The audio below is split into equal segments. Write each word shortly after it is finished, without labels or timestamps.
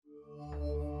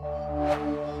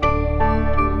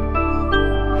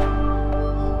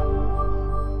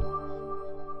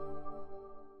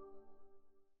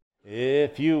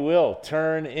if you will,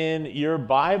 turn in your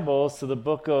Bibles to the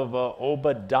book of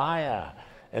Obadiah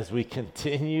as we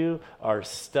continue our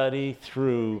study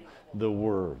through the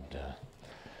Word.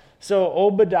 So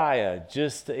Obadiah,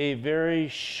 just a very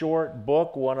short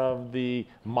book, one of the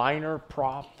minor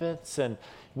prophets, and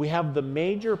we have the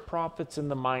major prophets and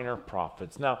the minor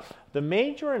prophets. Now, the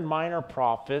major and minor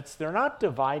prophets, they're not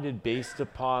divided based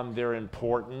upon their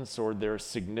importance or their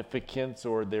significance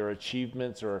or their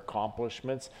achievements or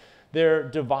accomplishments. They're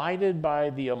divided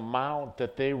by the amount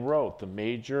that they wrote. The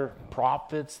major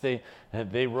prophets, they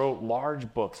wrote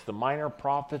large books. The minor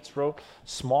prophets wrote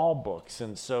small books.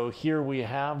 And so here we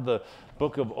have the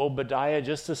book of Obadiah,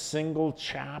 just a single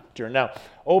chapter. Now,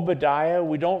 Obadiah,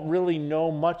 we don't really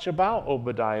know much about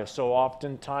Obadiah. So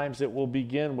oftentimes it will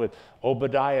begin with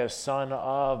Obadiah, son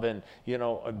of, and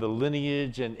the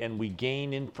lineage, and we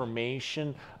gain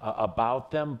information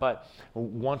about them. But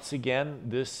once again,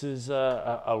 this is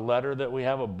a letter that we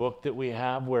have, a book that we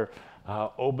have where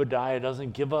Obadiah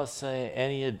doesn't give us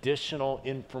any additional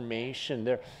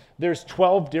information. There's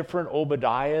 12 different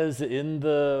Obadiahs in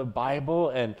the Bible,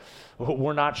 and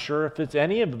we're not sure if it's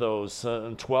any of those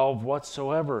 12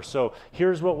 whatsoever. So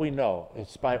here's what we know.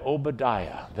 It's by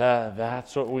Obadiah.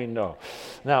 That's what we know.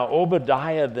 Now,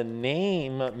 Obadiah, the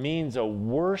name means a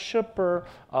worshiper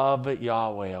of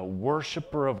Yahweh, a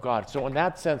worshiper of God. So in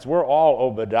that sense, we're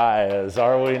all Obadiahs,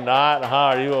 are we not?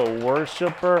 Are you a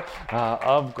worshiper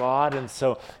of God? And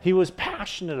so he was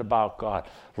passionate about God,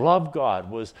 loved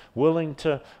God, was willing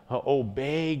to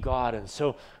obey God. And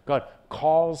so God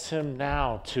calls him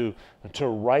now to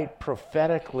write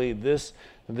prophetically this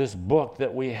book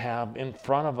that we have in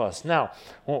front of us. Now,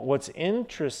 what's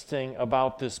interesting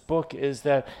about this book is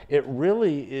that it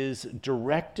really is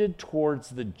directed towards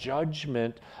the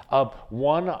judgment of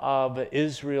one of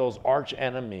Israel's arch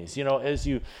enemies. As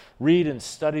you read and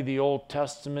study the Old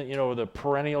Testament, the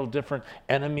perennial different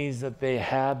enemies that they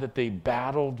had, that they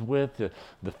battled with,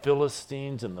 the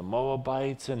Philistines and the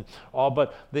Moabites and all,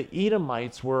 but the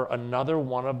Edomites were another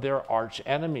one of their arch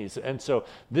enemies. And so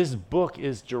this book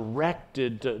is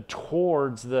directed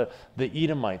towards the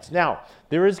Edomites. Now,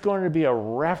 there is going to be a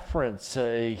reference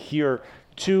here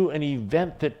to an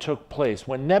event that took place.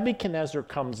 When Nebuchadnezzar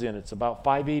comes in, it's about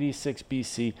 586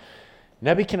 BC,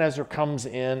 Nebuchadnezzar comes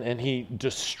in and he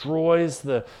destroys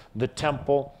the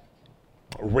temple,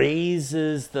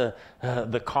 razes the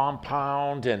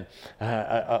compound and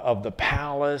of the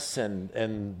palace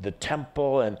and the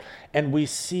temple, and we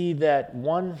see that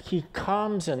he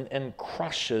comes and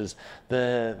crushes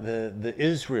the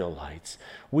Israelites.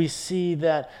 We see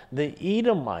that the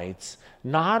Edomites,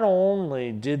 not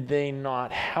only did they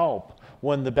not help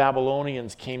when the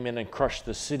Babylonians came in and crushed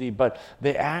the city, but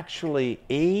they actually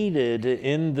aided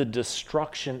in the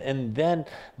destruction, and then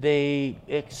they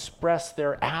expressed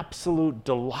their absolute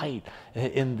delight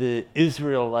in the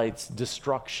Israelites'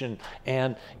 destruction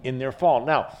and in their fall.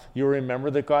 Now, you remember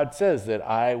that God says that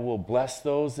I will bless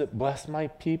those that bless my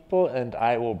people, and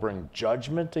I will bring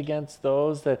judgment against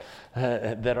those that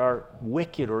are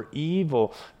wicked or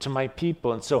evil to my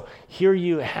people. And so here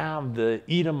you have the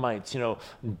Edomites,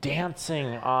 dancing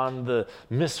on the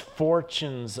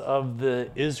misfortunes of the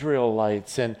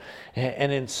Israelites. And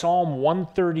in Psalm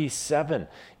 137,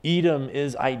 Edom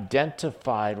is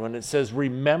identified when it says,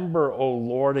 "Remember, O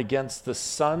Lord, against the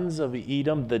sons of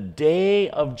Edom, the day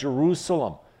of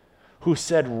Jerusalem, who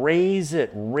said, raise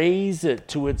it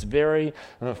to its very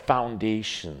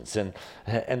foundations."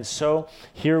 And so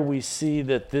here we see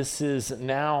that this is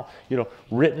now,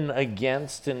 written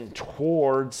against and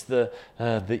towards the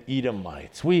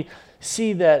Edomites. We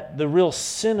see that the real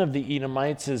sin of the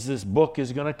Edomites, as this book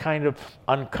is going to kind of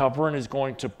uncover and is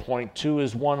going to point to,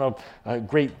 is one of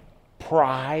great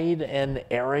pride and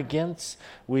arrogance.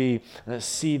 We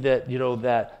see that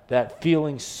that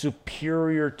feeling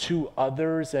superior to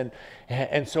others,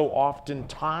 and so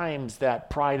oftentimes that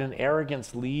pride and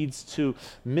arrogance leads to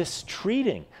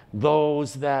mistreating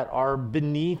those that are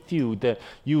beneath you, that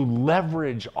you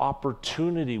leverage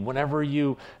opportunity whenever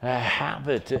you have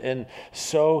it. And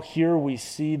so here we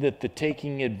see that the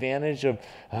taking advantage of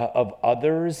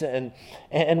others, and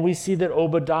we see that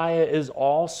Obadiah is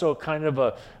also kind of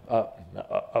a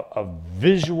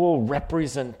visual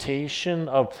representation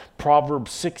of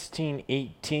Proverbs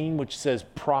 16:18, which says,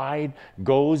 "Pride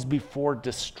goes before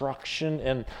destruction,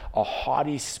 and a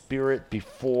haughty spirit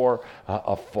before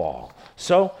a fall."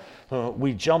 So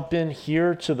we jump in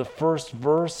here to the first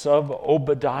verse of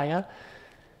Obadiah,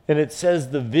 and it says,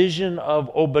 "The vision of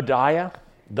Obadiah,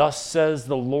 thus says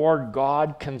the Lord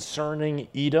God concerning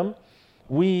Edom.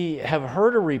 We have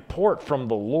heard a report from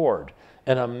the Lord.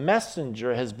 and a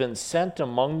messenger has been sent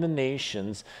among the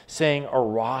nations, saying,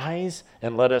 Arise,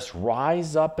 and let us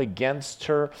rise up against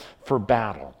her for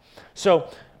battle. So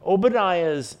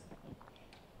Obadiah's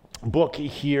book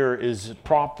here is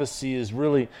prophecy is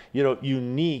really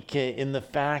unique in the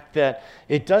fact that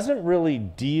it doesn't really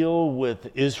deal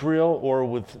with Israel or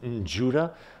with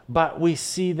Judah, but we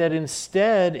see that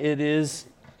instead it is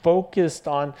focused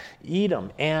on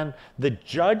Edom and the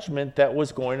judgment that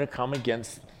was going to come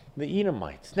against the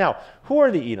Edomites. Now, who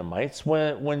are the Edomites?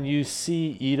 When you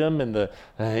see Edom and the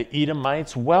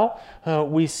Edomites,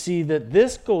 we see that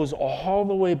this goes all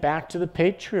the way back to the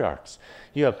patriarchs.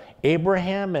 You have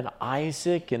Abraham and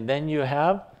Isaac, and then you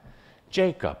have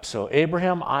Jacob. So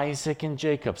Abraham, Isaac, and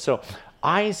Jacob. So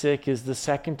Isaac is the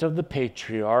second of the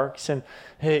patriarchs, and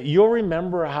you'll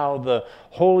remember how the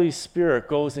Holy Spirit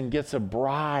goes and gets a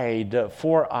bride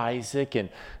for Isaac and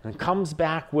comes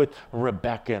back with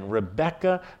Rebekah, and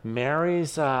Rebekah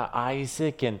marries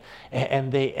Isaac, and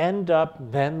they end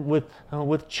up then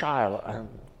with child.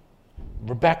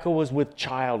 Rebekah was with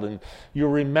child, and you'll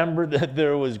remember that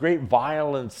there was great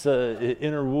violence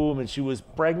in her womb, and she was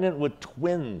pregnant with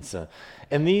twins.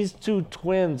 And these two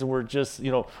twins were just,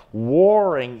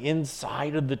 warring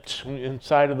inside of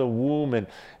the womb.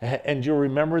 And you'll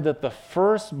remember that the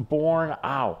firstborn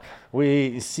out,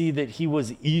 we see that he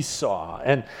was Esau.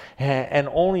 And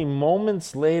only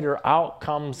moments later out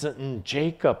comes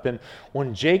Jacob. And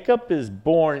when Jacob is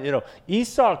born,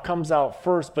 Esau comes out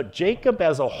first, but Jacob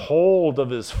has a hold of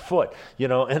his foot,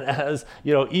 and as,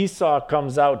 Esau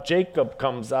comes out, Jacob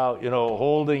comes out,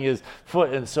 holding his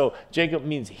foot. And so Jacob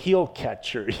means heel catcher,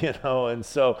 and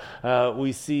so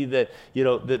we see that,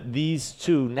 that these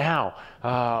two now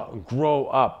grow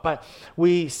up. But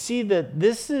we see that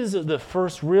this is the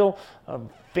first real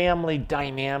family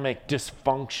dynamic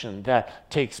dysfunction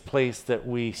that takes place that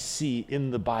we see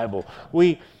in the Bible.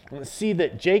 We see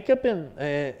that Jacob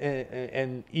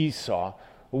and Esau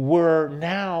were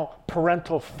now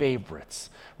parental favorites.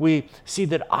 We see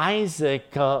that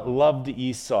Isaac loved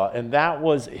Esau, and that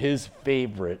was his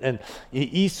favorite. And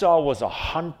Esau was a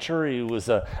hunter, he was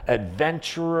an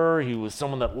adventurer, he was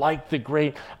someone that liked the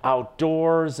great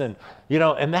outdoors, and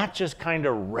that just kind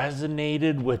of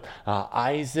resonated with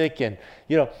Isaac. And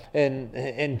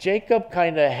and Jacob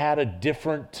kind of had a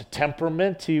different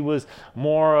temperament. He was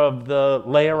more of the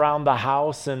lay around the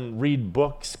house and read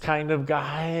books kind of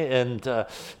guy, and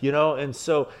and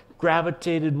so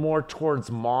gravitated more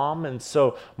towards mom. And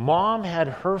so mom had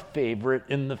her favorite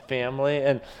in the family,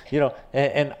 and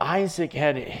and Isaac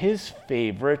had his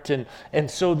favorite,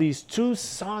 and so these two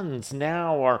sons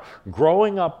now are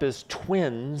growing up as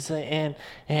twins, and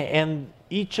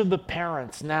each of the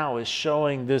parents now is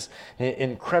showing this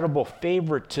incredible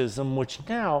favoritism, which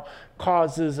now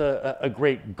causes a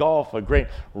great gulf, a great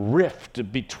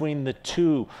rift between the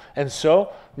two. And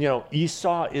so,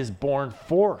 Esau is born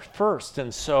first.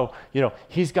 And so,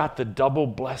 he's got the double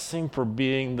blessing for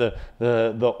being the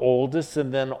oldest,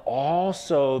 and then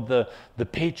also the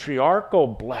patriarchal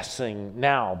blessing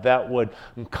now that would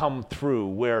come through,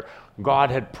 where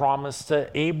God had promised to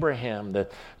Abraham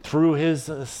that through his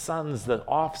sons, the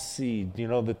offseed,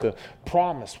 that the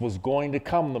promise was going to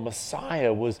come, the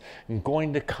Messiah was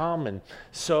going to come. And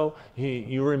so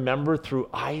you remember through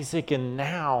Isaac, and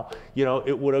now,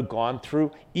 it would have gone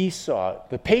through Esau.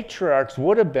 The patriarchs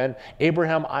would have been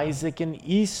Abraham, Isaac, and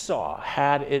Esau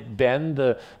had it been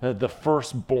the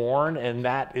firstborn, and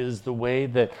that is the way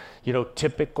that,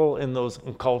 typical in those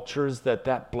cultures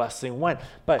that blessing went.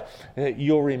 But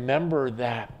you'll remember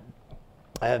that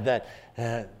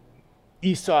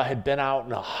Esau had been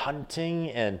out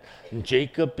hunting, and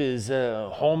Jacob is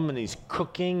home and he's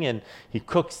cooking, and he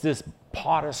cooks this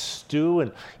pot of stew,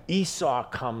 and Esau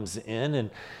comes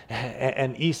in,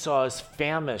 and Esau is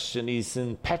famished, and he's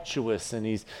impetuous, and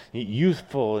he's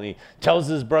youthful, and he tells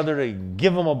his brother to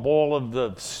give him a bowl of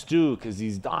the stew because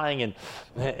he's dying,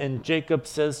 and Jacob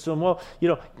says to him, well,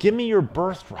 give me your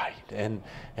birthright. And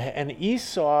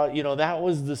Esau, that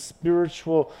was the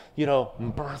spiritual,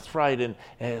 birthright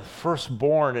and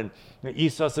firstborn. And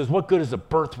Esau says, what good is a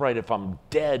birthright if I'm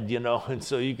dead, and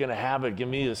so you're going to have it. Give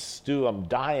me a stew. I'm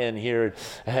dying here.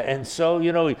 And so,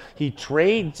 he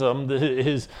trades him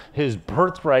his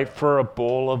birthright for a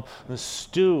bowl of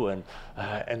stew.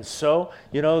 And so,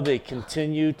 they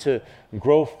continue to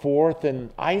grow forth. And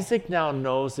Isaac now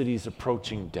knows that he's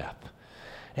approaching death.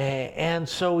 And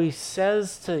so he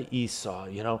says to Esau,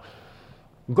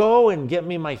 go and get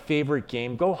me my favorite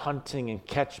game. Go hunting and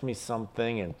catch me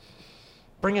something and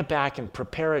bring it back and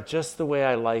prepare it just the way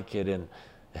I like it. And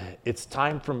it's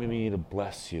time for me to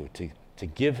bless you, to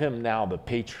give him now the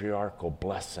patriarchal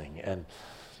blessing.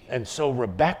 And so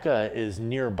Rebekah is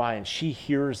nearby, and she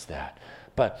hears that.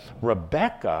 But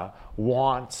Rebekah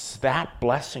wants that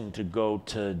blessing to go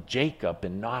to Jacob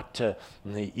and not to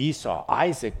Esau.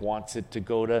 Isaac wants it to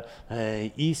go to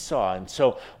Esau. And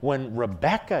so when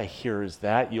Rebekah hears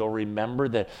that, you'll remember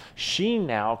that she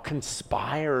now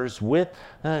conspires with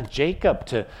Jacob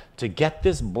to get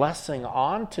this blessing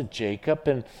onto Jacob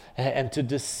and to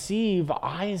deceive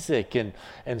Isaac.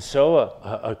 And so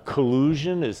a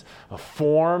collusion is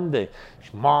formed. The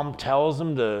mom tells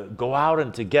him to go out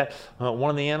and to get one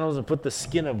of the animals and put the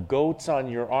skin of goats on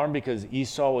your arm, because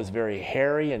Esau was very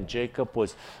hairy and Jacob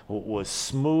was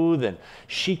smooth. And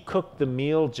she cooked the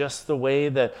meal just the way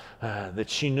that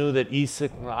she knew that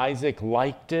Isaac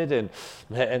liked it.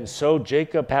 And so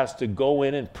Jacob has to go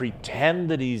in and pretend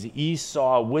that he's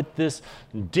Esau with this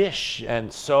dish.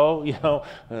 And so,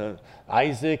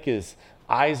 Isaac's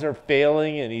eyes are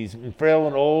failing, and he's frail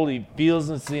and old. He feels,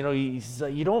 he's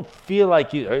like, you don't feel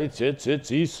like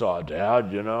it's Esau, Dad,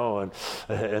 and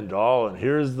all. And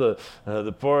here's the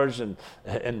porridge,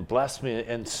 and bless me.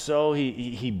 And so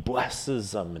he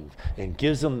blesses them and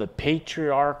gives them the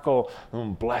patriarchal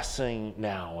blessing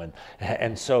now.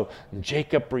 And so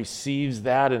Jacob receives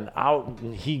that, and out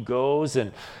he goes,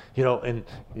 and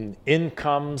in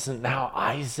comes now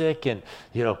Isaac, and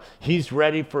he's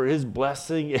ready for his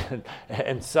blessing,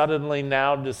 and suddenly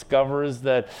now discovers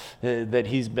that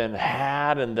he's been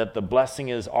had, and that the blessing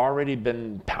has already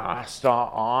been passed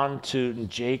on to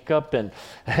Jacob,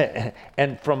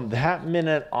 and from that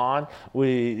minute on,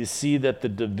 we see that the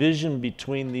division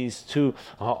between these two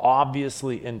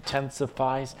obviously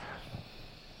intensifies.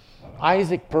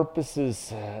 Isaac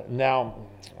purposes now.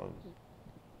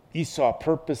 Esau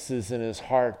purposes in his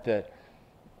heart that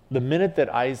the minute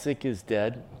that Isaac is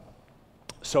dead,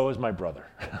 so is my brother.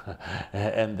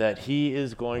 And that he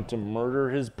is going to murder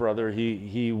his brother.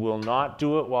 He will not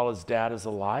do it while his dad is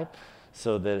alive,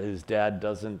 so that his dad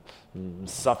doesn't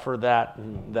suffer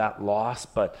that loss,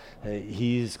 but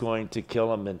he's going to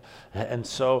kill him. And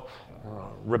so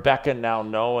Rebekah, now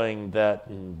knowing that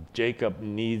Jacob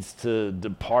needs to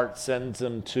depart, sends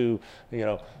him to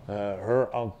her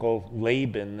uncle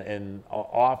Laban, and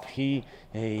off he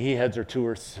heads her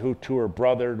to her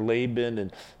brother Laban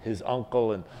and his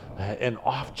uncle, and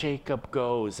off Jacob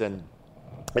goes. And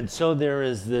so there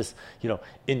is this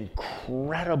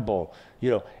incredible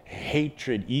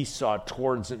hatred, Esau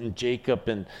towards Jacob,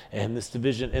 and this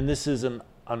division. And this is an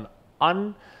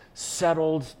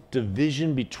unsettled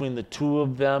division between the two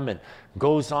of them, and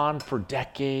goes on for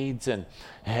decades.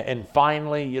 And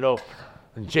finally,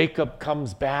 Jacob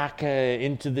comes back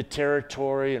into the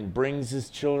territory and brings his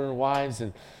children and wives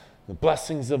and the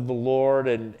blessings of the Lord,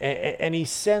 and he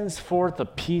sends forth a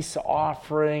peace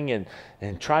offering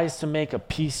and tries to make a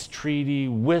peace treaty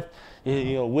with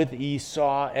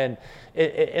Esau, and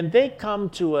they come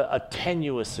to a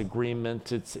tenuous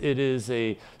agreement. It is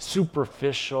a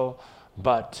superficial,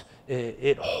 but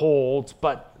it holds.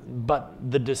 But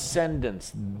the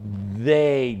descendants,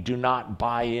 they do not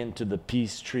buy into the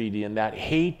peace treaty, and that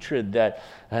hatred that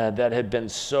had been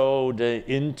sowed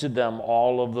into them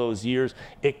all of those years,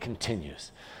 it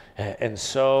continues. And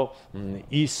so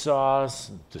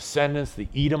Esau's descendants, the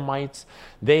Edomites,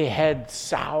 they head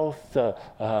south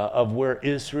of where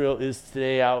Israel is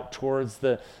today, out towards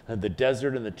the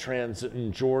desert and the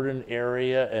Transjordan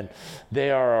area. And they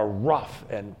are a rough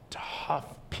and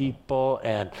tough people,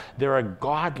 and they're a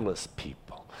godless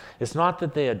people. It's not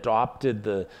that they adopted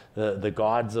the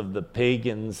gods of the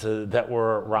pagans that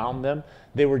were around them.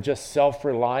 They were just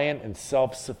self-reliant and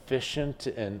self-sufficient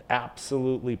and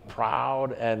absolutely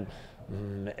proud and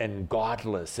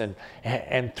godless.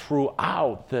 And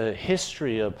throughout the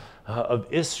history of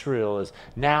Israel, is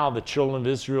now the children of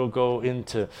Israel go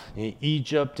into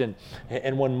Egypt, and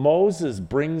when Moses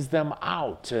brings them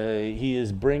out, he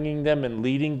is bringing them and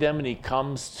leading them, and he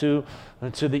comes to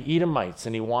the Edomites,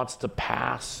 and he wants to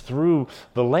pass through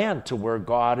the land to where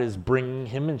God is bringing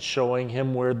him and showing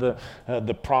him where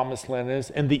the promised land is.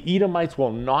 And the Edomites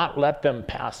will not let them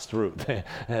pass through.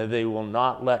 They will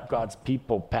not let God's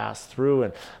people pass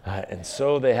through, and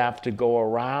so they have to go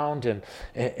around,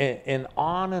 and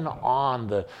on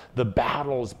the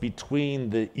battles between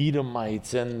the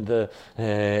Edomites and the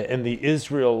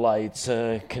Israelites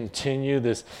continue.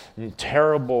 This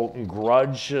terrible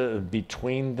grudge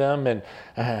between them,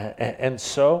 and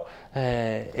so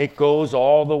it goes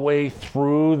all the way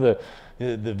through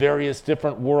the various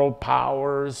different world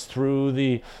powers through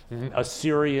the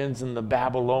Assyrians and the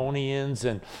Babylonians,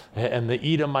 and the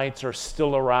Edomites are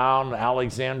still around.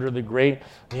 Alexander the Great,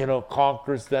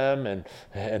 conquers them,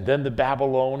 and then the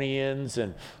Babylonians,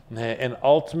 and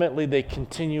ultimately they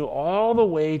continue all the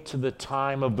way to the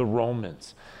time of the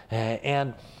Romans.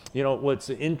 And what's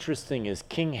interesting is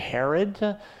King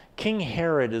Herod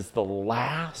is the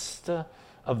last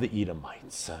of the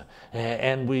Edomites.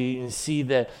 And we see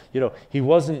that, he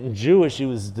wasn't Jewish.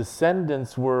 His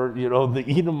descendants were, the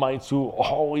Edomites, who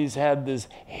always had this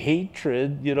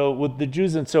hatred, with the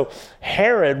Jews. And so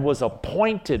Herod was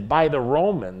appointed by the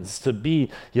Romans to be,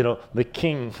 the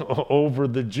king over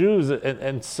the Jews.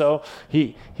 And so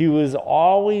he was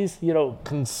always,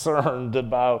 concerned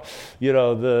about,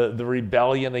 the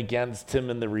rebellion against him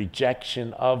and the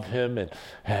rejection of him,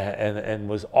 and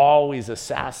was always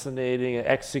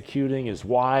assassinating, executing his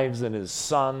wives and his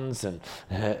sons,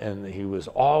 and he was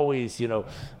always,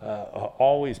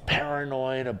 always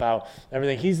paranoid about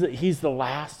everything. He's the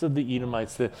last of the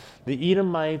Edomites. The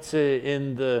Edomites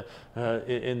in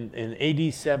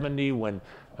AD 70, when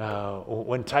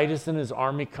Titus and his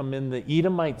army come in, the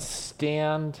Edomites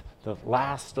stand. The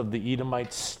last of the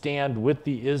Edomites stand with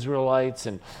the Israelites,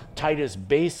 and Titus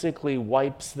basically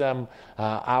wipes them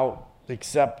out,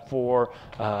 except for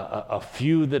a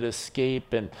few that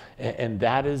escape, and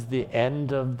that is the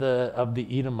end of the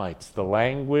Edomites. The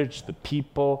language, the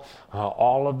people,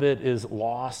 all of it is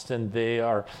lost, and they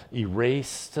are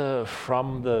erased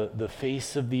from the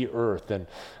face of the earth.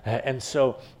 And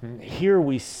so here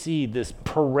we see this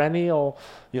perennial,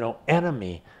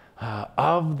 enemy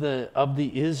of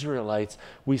the Israelites.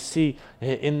 We see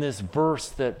in this verse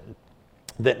that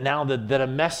now that a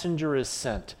messenger is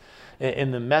sent.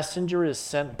 And the messenger is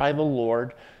sent by the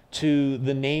Lord to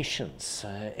the nations.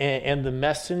 And the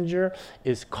messenger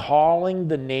is calling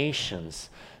the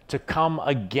nations to come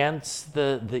against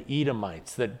the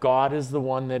Edomites, that God is the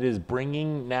one that is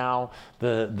bringing now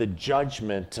the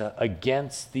judgment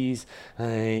against these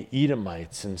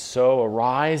Edomites. And so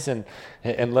arise and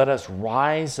let us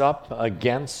rise up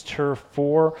against her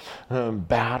for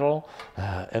battle.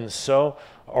 And so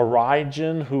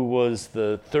Origen, who was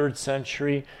the 3rd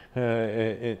century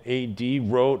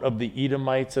AD, wrote of the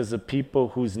Edomites as a people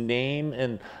whose name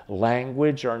and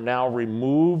language are now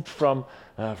removed from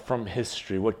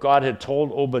history. What God had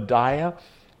told Obadiah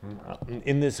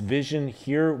in this vision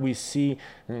here, we see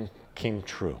came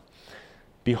true.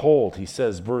 Behold, he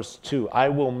says, verse 2, I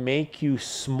will make you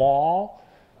small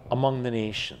among the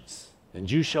nations,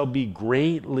 and you shall be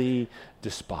greatly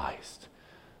despised.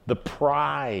 The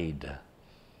pride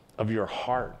of your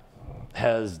heart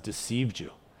has deceived you.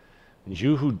 And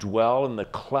you who dwell in the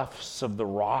clefts of the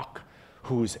rock,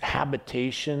 whose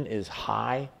habitation is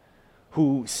high,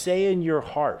 who say in your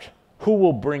heart, who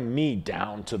will bring me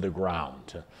down to the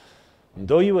ground? And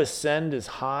though you ascend as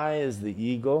high as the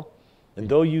eagle, and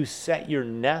though you set your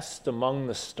nest among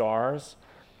the stars,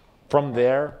 from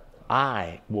there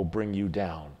I will bring you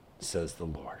down, says the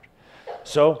Lord.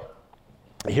 So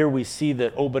here we see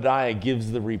that Obadiah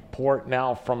gives the report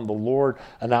now from the Lord,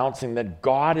 announcing that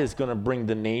God is going to bring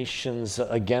the nations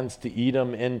against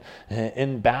Edom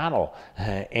in battle.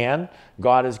 And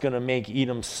God is going to make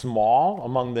Edom small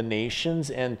among the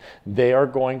nations, and they are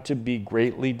going to be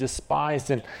greatly despised.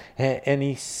 And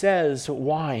he says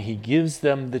why. He gives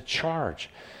them the charge.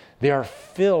 They are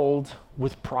filled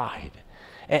with pride.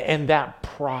 And that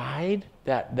pride,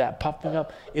 that puffing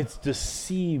up, it's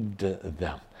deceived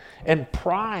them. And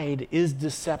pride is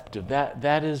deceptive.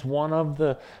 That is one of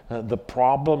the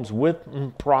problems with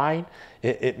pride.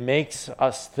 It makes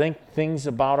us think things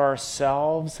about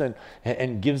ourselves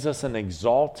and gives us an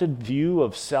exalted view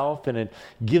of self, and it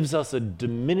gives us a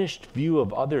diminished view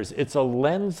of others. It's a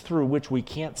lens through which we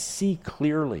can't see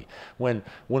clearly when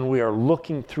we are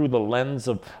looking through the lens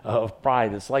of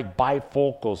pride. It's like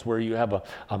bifocals, where you have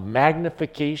a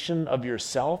magnification of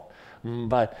yourself,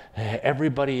 but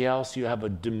everybody else, you have a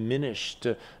diminished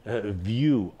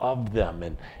view of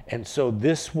them. And so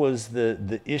this was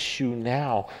the issue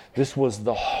now. This was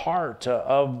the heart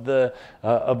of the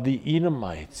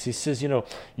Edomites. He says,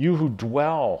 you who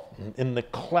dwell in the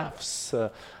clefts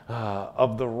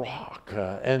of the rock.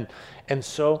 And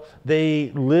so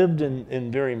they lived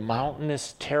in very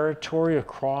mountainous territory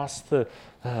across the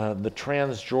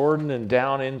Transjordan and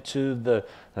down into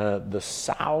the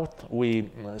south. We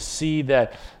see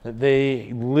that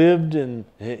they lived in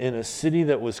a city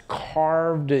that was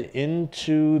carved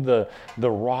into the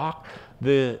rock.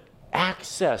 The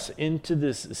access into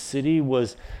this city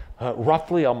was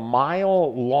roughly a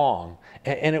mile long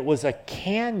and it was a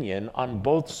canyon on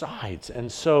both sides.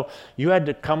 And so you had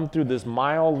to come through this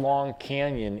mile-long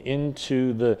canyon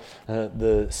into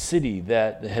the city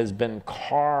that has been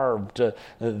carved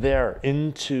there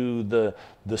into the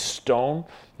stone.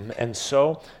 And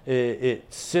so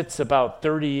it sits about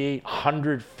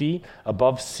 3,800 feet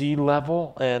above sea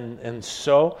level, and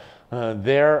so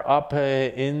there up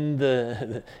in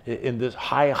this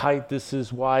high height, this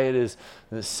is why it is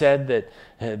said that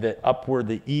up where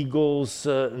the eagles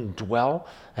dwell.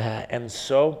 And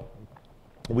so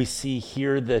we see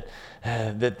here that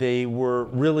they were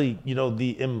really,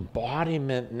 the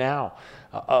embodiment now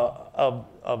of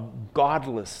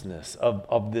godlessness,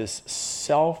 of this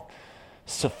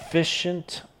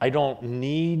self-sufficient, I don't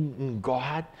need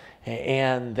God,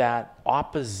 and that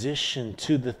opposition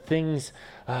to the things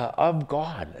of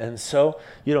God. And so,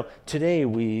 today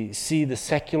we see the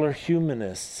secular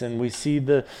humanists and we see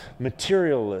the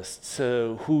materialists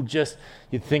who just,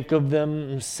 you think of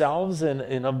themselves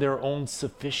and of their own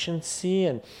sufficiency,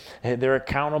 and they're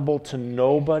accountable to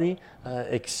nobody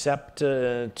except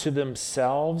to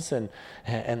themselves.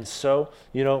 And so,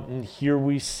 here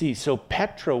we see. So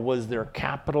Petra was their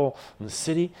capital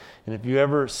city. And if you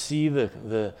ever see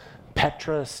the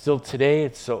Petra still today,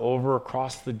 it's over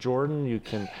across the Jordan. You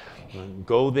can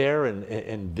go there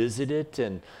and visit it,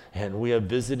 and we have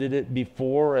visited it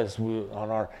before on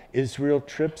our Israel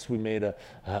trips. We made a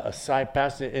side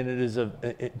pass, and it is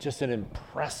just an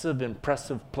impressive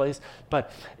place.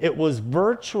 But it was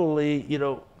virtually,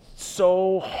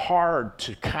 so hard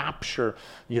to capture,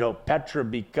 Petra,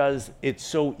 because it's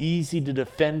so easy to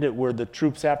defend it, where the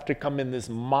troops have to come in this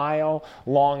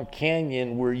mile-long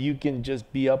canyon where you can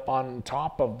just be up on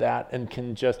top of that and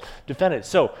can just defend it.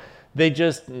 So they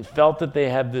just felt that they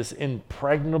had this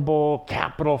impregnable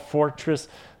capital fortress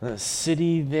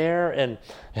city there.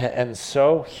 And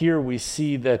so here we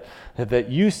see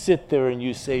that you sit there and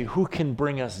you say, who can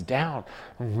bring us down?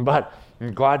 But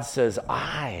God says,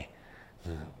 I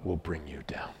will bring you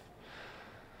down.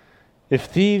 If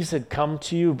thieves had come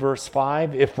to you, verse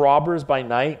 5, if robbers by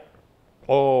night,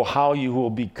 oh, how you will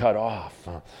be cut off.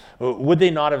 Would they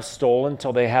not have stolen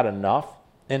till they had enough?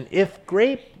 And if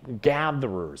grape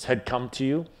gatherers had come to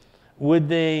you, would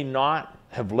they not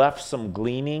have left some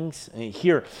gleanings? And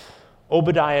here,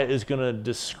 Obadiah is going to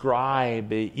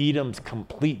describe Edom's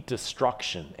complete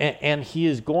destruction. And he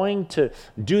is going to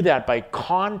do that by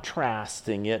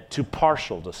contrasting it to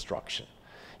partial destruction.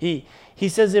 He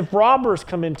says, if robbers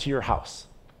come into your house,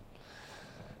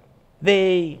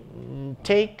 they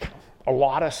take a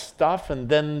lot of stuff and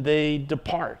then they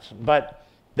depart. But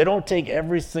they don't take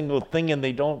every single thing, and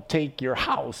they don't take your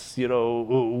house,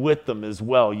 with them as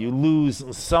well. You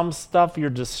lose some stuff. Your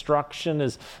destruction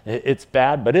it's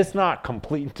bad, but it's not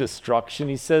complete destruction.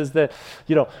 He says that,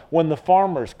 when the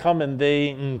farmers come and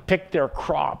they pick their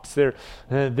crops,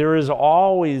 there is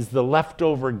always the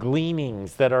leftover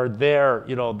gleanings that are there,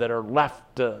 that are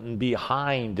left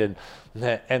behind.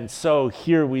 And so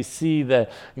here we see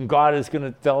that God is going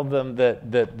to tell them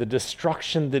that the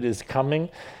destruction that is coming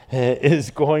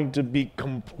is going to be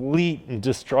complete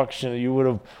destruction. You would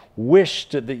have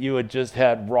wished that you had just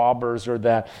had robbers, or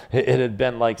that it had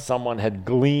been like someone had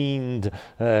gleaned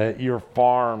your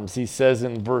farms. He says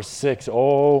in verse 6,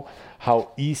 oh,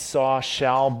 how Esau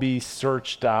shall be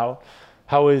searched out,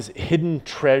 how his hidden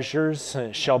treasures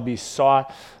shall be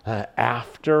sought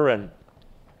after.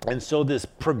 And so this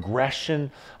progression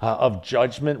of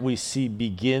judgment we see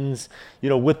begins,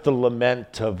 with the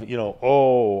lament of,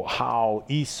 oh, how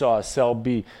Esau shall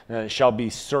be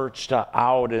searched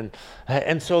out.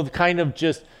 And so kind of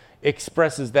just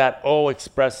expresses that,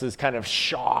 expresses kind of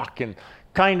shock and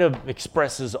kind of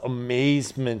expresses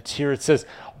amazement here. It says,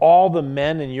 all the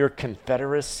men in your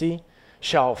confederacy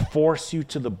shall force you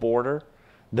to the border.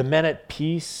 The men at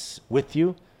peace with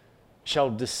you shall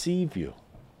deceive you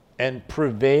and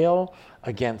prevail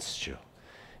against you.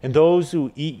 And those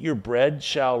who eat your bread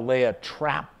shall lay a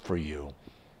trap for you,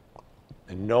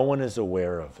 and no one is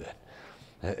aware of it.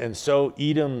 And so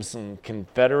Edom's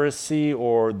confederacy,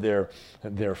 or their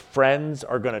friends,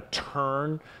 are going to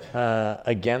turn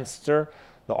against her.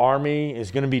 The army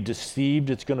is going to be deceived.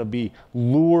 It's going to be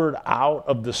lured out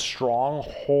of the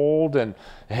stronghold.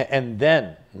 And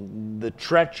then the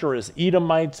treacherous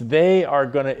Edomites, they are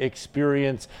going to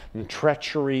experience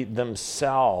treachery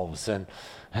themselves.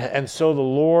 And so the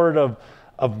Lord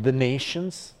of the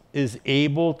nations is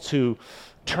able to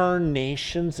turn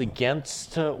nations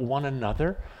against one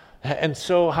another. And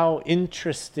so how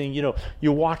interesting,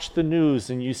 you watch the news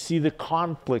and you see the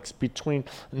conflicts between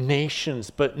nations,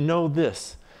 but know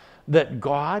this, that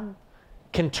God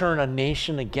can turn a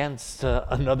nation against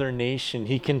another nation.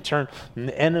 He can turn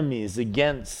enemies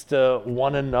against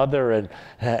one another.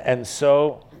 And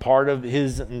so part of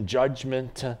his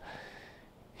judgment,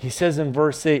 he says in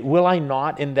verse 8, will I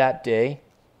not in that day,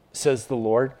 says the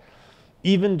Lord,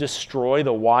 even destroy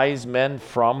the wise men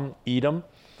from Edom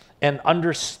and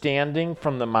understanding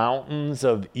from the mountains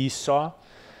of Esau?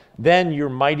 Then your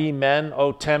mighty men,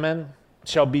 O Teman,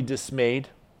 shall be dismayed,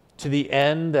 to the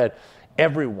end that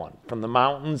everyone from the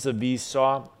mountains of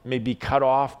Esau may be cut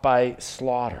off by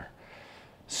slaughter.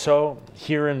 So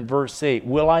here in verse 8,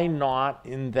 will I not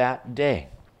in that day?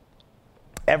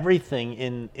 Everything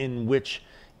in which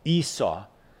Esau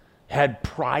had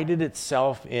prided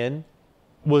itself in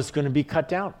was going to be cut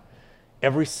down.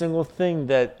 Every single thing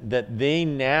that they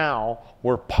now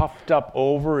were puffed up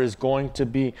over is going to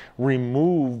be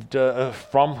removed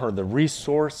from her. The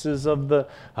resources of the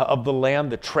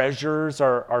land, the treasures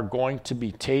are going to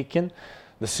be taken.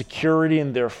 The security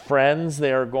and their friends,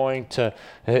 they are going to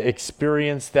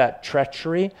experience that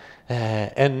treachery.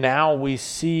 And now we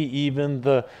see even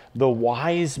the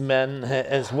wise men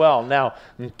as well. Now,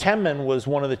 Teman was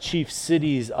one of the chief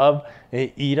cities of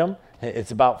Edom.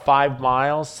 It's about 5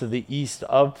 miles to the east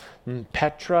of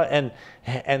Petra,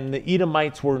 and the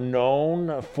Edomites were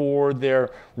known for their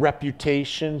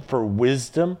reputation for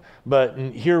wisdom, but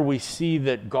here we see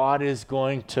that God is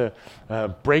going to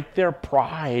break their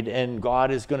pride, and God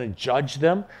is going to judge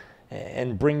them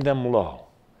and bring them low.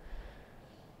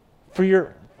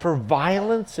 For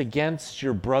violence against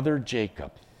your brother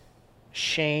Jacob,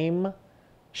 shame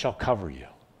shall cover you,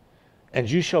 and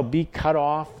you shall be cut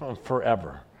off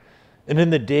forever. And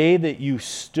in the day that you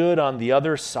stood on the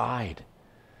other side,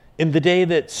 in the day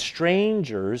that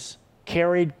strangers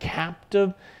carried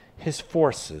captive his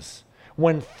forces,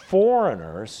 when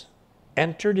foreigners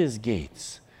entered his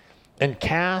gates and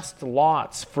cast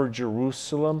lots for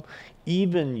Jerusalem,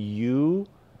 even you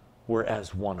were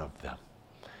as one of them.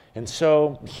 And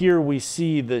so here we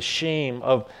see the shame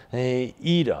of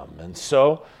Edom. And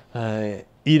so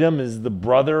Edom is the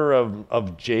brother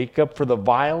of Jacob for the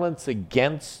violence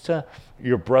against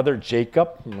your brother Jacob.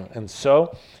 And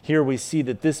so here we see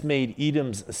that this made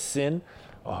Edom's sin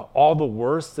all the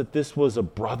worse, that this was a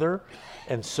brother.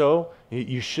 And so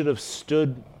you should have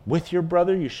stood with your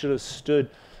brother. You should have stood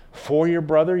for your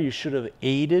brother. You should have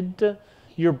aided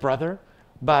your brother.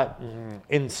 But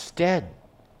instead,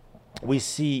 we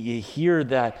see here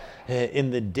that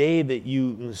in the day that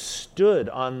you stood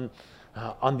on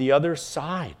the other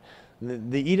side,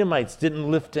 the Edomites didn't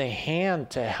lift a hand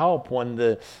to help when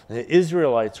the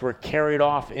Israelites were carried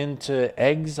off into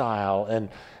exile.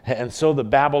 And so the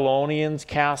Babylonians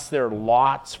cast their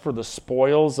lots for the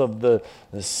spoils of the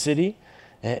city.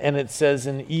 And it says,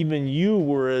 and even you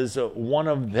were as one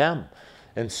of them.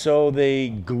 And so they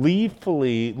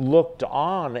gleefully looked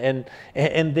on, and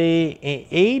they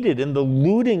aided in the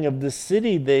looting of the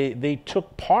city. They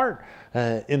took part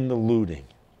in the looting.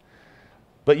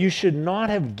 But you should not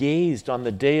have gazed on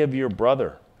the day of your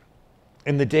brother,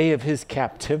 in the day of his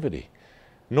captivity,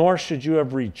 nor should you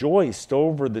have rejoiced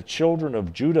over the children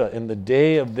of Judah in the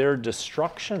day of their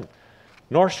destruction,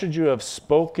 nor should you have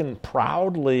spoken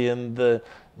proudly in the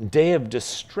day of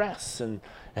distress.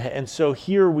 And so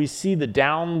here we see the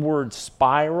downward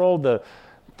spiral,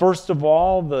 first of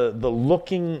all, the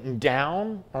looking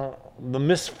down, the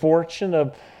misfortune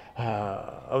of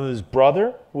his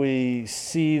brother. We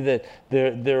see that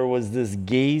there was this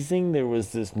gazing, there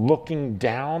was this looking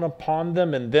down upon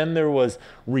them, and then there was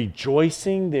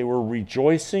rejoicing. They were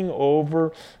rejoicing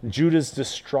over Judah's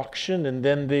destruction, and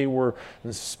then they were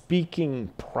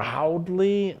speaking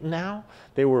proudly now.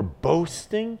 They were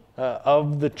boasting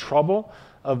of the trouble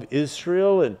of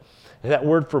Israel. And that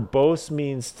word for boast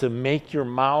means to make your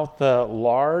mouth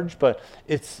large, but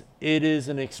it is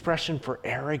an expression for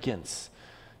arrogance.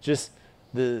 Just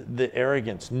the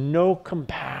arrogance, no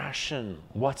compassion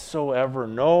whatsoever,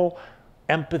 no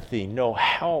empathy, no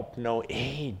help, no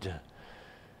aid.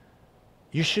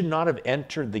 You should not have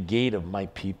entered the gate of my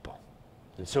people.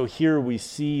 And so here we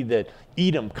see that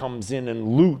Edom comes in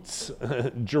and loots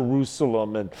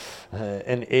Jerusalem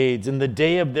and aids. In the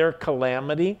day of their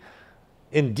calamity,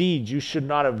 indeed, you should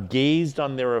not have gazed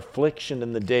on their affliction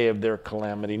in the day of their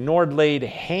calamity, nor laid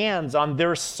hands on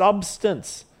their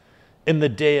substance in the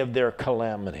day of their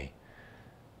calamity.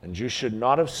 And you should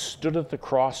not have stood at the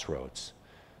crossroads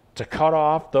to cut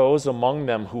off those among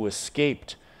them who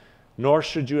escaped, nor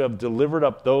should you have delivered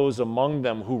up those among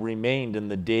them who remained in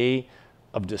the day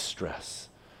of distress.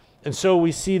 And so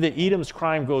we see that Edom's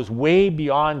crime goes way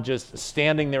beyond just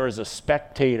standing there as a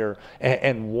spectator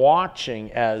and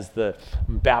watching as the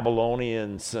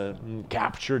Babylonians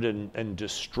captured and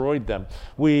destroyed them.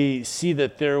 We see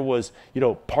that there was,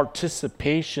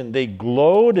 participation. They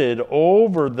gloated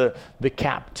over the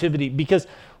captivity, because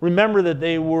remember that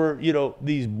they were,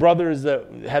 these brothers that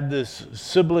had this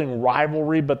sibling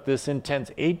rivalry, but this intense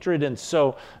hatred. And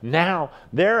so now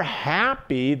they're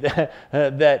happy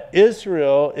that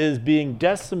Israel is being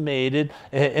decimated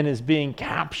and is being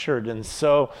captured. And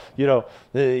so,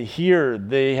 here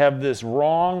they have this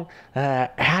wrong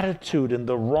attitude, and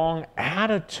the wrong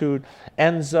attitude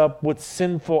ends up with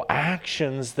sinful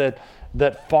actions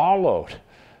that followed.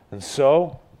 And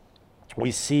so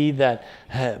we see that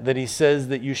he says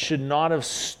that you should not have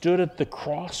stood at the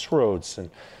crossroads.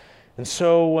 And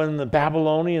so when the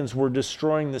Babylonians were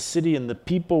destroying the city and the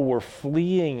people were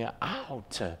fleeing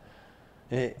out,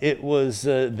 it was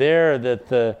there that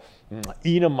the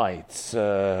Edomites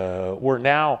were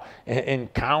now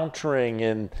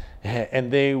encountering,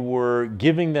 and they were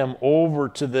giving them over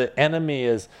to the enemy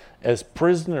as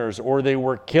prisoners, or they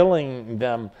were killing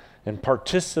them and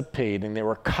participating. They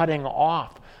were cutting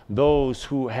off those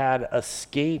who had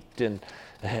escaped.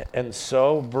 And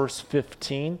so, verse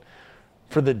 15,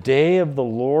 for the day of the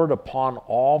Lord upon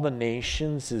all the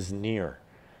nations is near.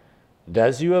 And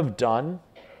as you have done,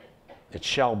 it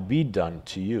shall be done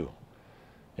to you.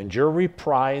 And your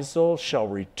reprisal shall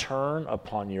return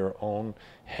upon your own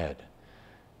head.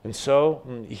 And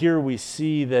so here we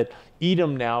see that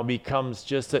Edom now becomes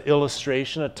just an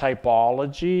illustration, a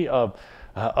typology of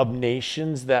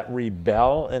nations that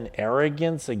rebel in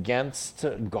arrogance against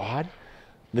God.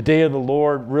 The day of the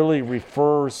Lord really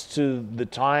refers to the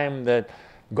time that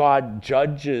God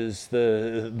judges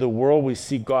the world. We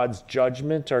see God's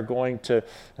judgment are going to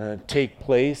take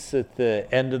place at the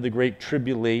end of the Great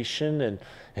Tribulation and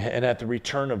at the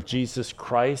return of Jesus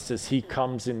Christ as he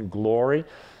comes in glory.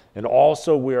 And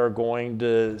also we are going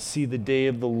to see the day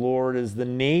of the Lord as the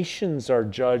nations are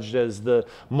judged, as the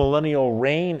millennial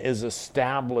reign is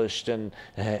established and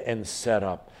set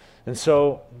up. And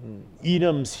so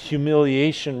Edom's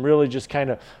humiliation really just kind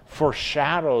of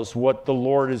foreshadows what the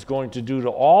Lord is going to do to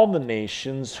all the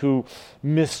nations who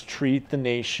mistreat the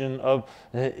nation of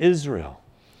Israel.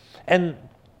 And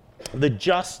the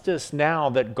justice now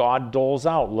that God doles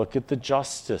out, look at the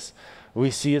justice.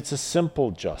 We see it's a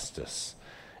simple justice.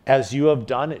 As you have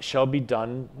done, it shall be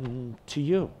done to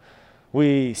you.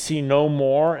 We see no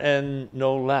more and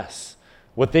no less.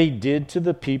 What they did to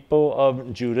the people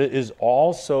of Judah is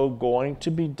also going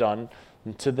to be done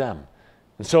to them.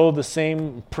 And so the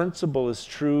same principle is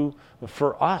true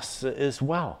for us as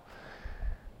well.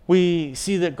 We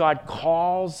see that God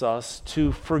calls us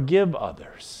to forgive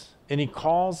others. And he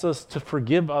calls us to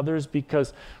forgive others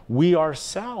because we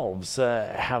ourselves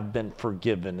have been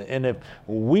forgiven. And if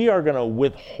we are going to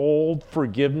withhold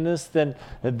forgiveness, then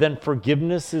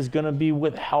forgiveness is going to be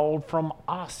withheld from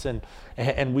us.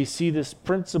 And we see this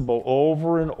principle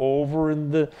over and over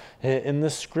in the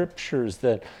scriptures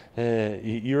that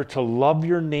you're to love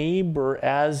your neighbor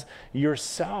as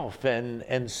yourself.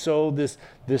 And so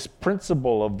this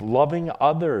principle of loving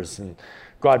others, and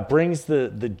God brings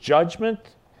the judgment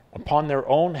upon their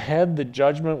own head. The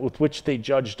judgment with which they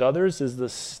judged others is the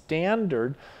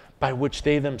standard by which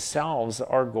they themselves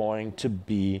are going to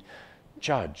be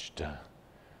judged.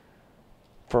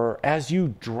 For as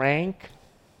you drank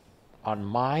on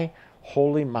my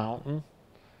holy mountain,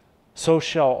 so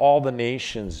shall all the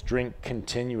nations drink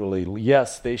continually.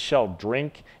 Yes, they shall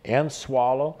drink and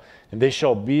swallow, and they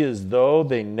shall be as though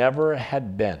they never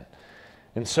had been.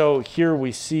 And so here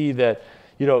we see that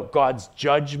God's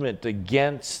judgment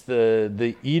against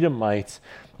the Edomites.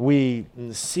 We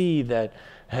see that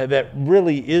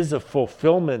really is a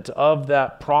fulfillment of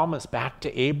that promise back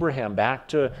to Abraham, back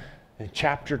to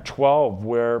chapter 12,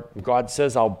 where God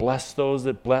says, I'll bless those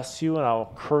that bless you, and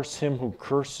I'll curse him who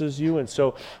curses you. And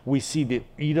so we see the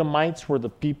Edomites were the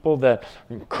people that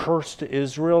cursed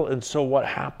Israel. And so what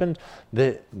happened?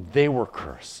 That they were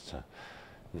cursed.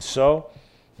 And so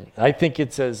I think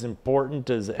it's as important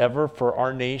as ever for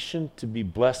our nation to be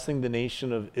blessing the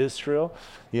nation of Israel.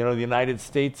 The United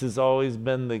States has always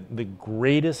been the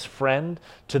greatest friend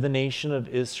to the nation of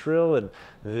Israel, and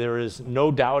there is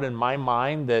no doubt in my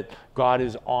mind that God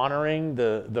is honoring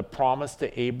the promise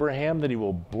to Abraham that he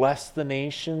will bless the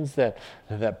nations that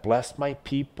bless my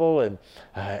people.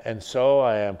 And so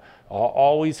I am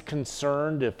always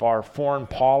concerned if our foreign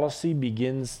policy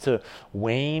begins to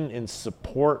wane in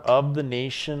support of the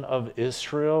nation of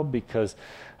Israel, because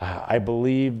I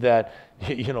believe that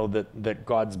that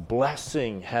God's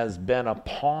blessing has been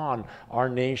upon our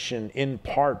nation in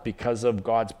part because of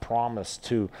God's promise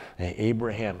to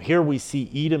Abraham. Here we see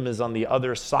Edom is on the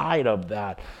other side of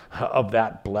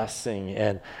that blessing,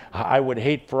 and I would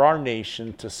hate for our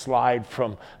nation to slide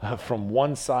from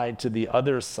one side to the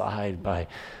other side by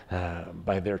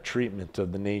their treatment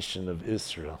of the nation of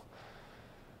Israel.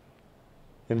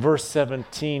 In verse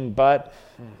 17, but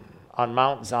on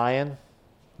Mount Zion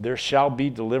there shall be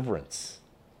deliverance,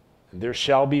 and there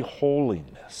shall be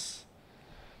holiness,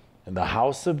 and the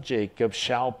house of Jacob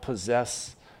shall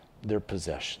possess their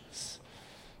possessions.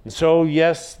 And so,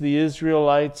 yes, the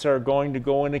Israelites are going to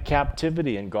go into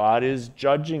captivity, and God is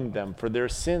judging them for their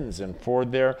sins and for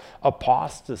their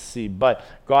apostasy, but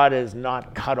God has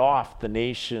not cut off the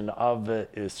nation of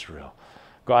Israel.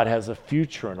 God has a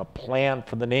future and a plan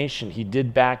for the nation. He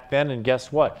did back then, and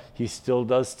guess what? He still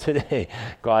does today.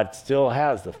 God still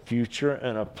has the future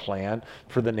and a plan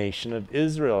for the nation of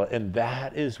Israel. And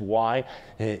that is why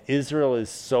Israel is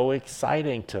so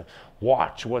exciting to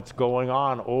watch what's going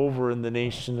on over in the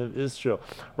nation of Israel.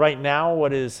 Right now,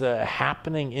 what is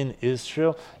happening in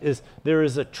Israel is there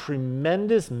is a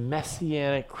tremendous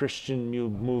messianic Christian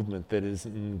movement that is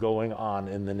going on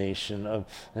in the nation of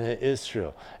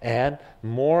Israel. And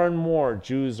more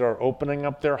Jews are opening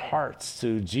up their hearts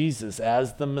to Jesus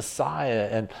as the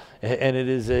Messiah. And it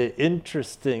is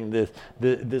interesting,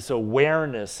 this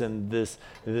awareness and this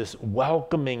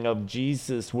welcoming of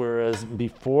Jesus, whereas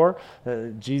before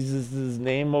Jesus'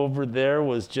 name over there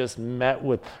was just met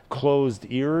with closed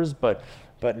ears, but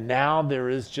now there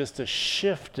is just a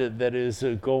shift that is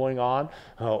going on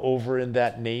over in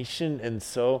that nation. And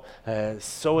so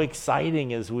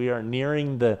exciting as we are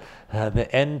nearing the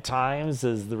end times,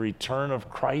 as the return of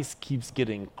Christ keeps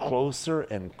getting closer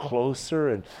and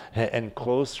closer and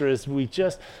closer, as we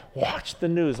just watch the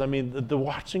news. I mean, the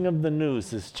watching of the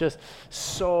news is just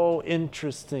so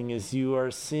interesting, as you are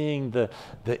seeing the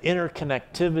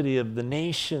interconnectivity of the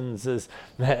nations,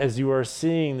 as you are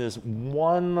seeing this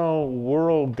one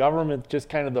world government, just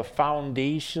kind of the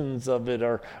foundations of it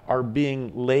are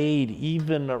being laid.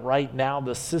 Even right now,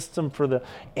 the system for the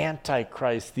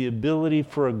Antichrist, the ability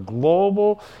for a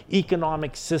global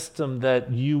economic system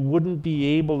that you wouldn't be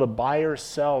able to buy or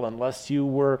sell unless you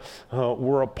were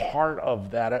a part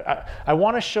of that. I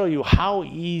want to show you how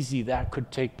easy that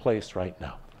could take place right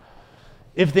now.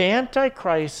 If the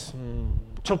Antichrist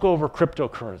took over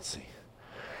cryptocurrency,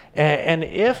 and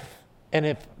if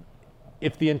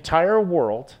the entire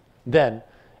world then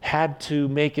had to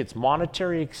make its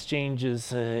monetary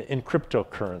exchanges in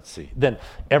cryptocurrency, then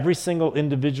every single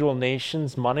individual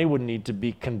nation's money would need to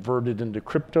be converted into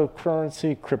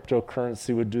cryptocurrency.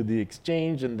 Cryptocurrency would do the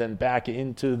exchange and then back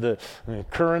into the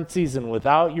currencies. And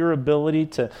without your ability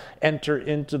to enter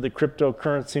into the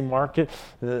cryptocurrency market,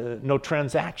 no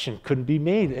transaction could be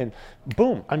made. And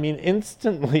boom, I mean,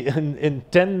 instantly, in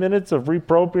 10 minutes of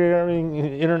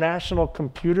reprogramming international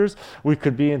computers, we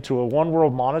could be into a one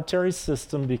world monetary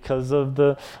system because of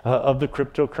the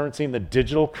cryptocurrency and the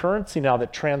digital currency now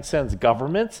that transcends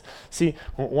governments. See,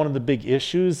 one of the big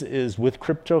issues is with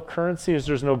cryptocurrency is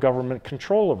there's no government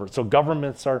control over it. So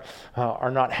governments are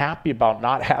not happy about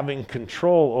not having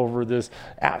control over this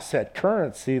asset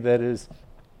currency that is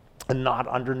not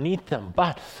underneath them.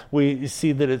 But we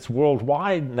see that it's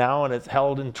worldwide now, and it's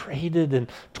held and traded in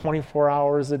 24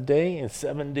 hours a day and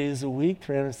 7 days a week,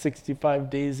 365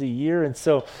 days a year. And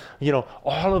so,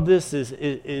 all of this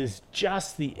is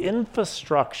just the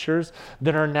infrastructures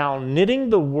that are now knitting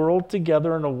the world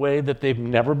together in a way that they've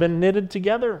never been knitted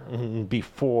together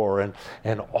before.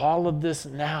 And all of this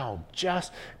now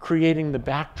just creating the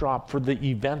backdrop for the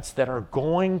events that are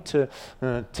going to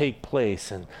take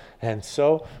place. And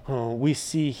so we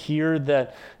see here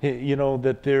that,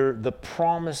 the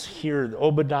promise here,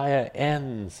 Obadiah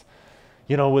ends,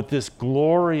 with this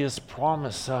glorious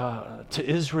promise to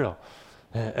Israel.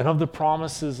 And of the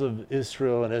promises of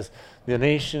Israel, and as the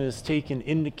nation is taken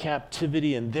into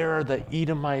captivity, and there are the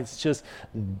Edomites just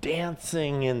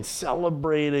dancing and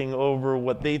celebrating over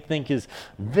what they think is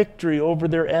victory over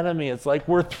their enemy. It's like,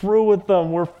 we're through with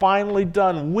them. We're finally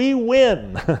done. We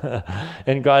win.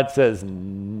 And God says,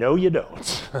 no, you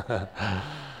don't.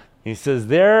 He says,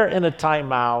 they're in a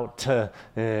timeout.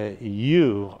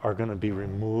 You are going to be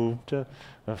removed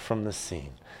from the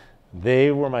scene.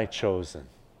 They were my chosen.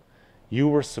 You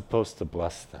were supposed to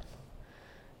bless them,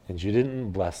 and you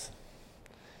didn't bless them.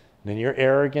 And in your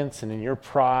arrogance and in your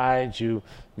pride, you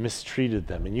mistreated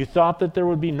them. And you thought that there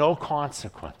would be no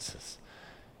consequences.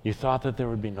 You thought that there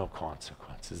would be no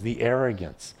consequences. The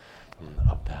arrogance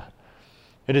of that.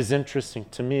 It is interesting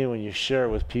to me when you share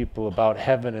with people about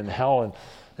heaven and hell, and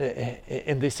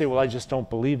and they say, well, I just don't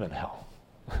believe in hell.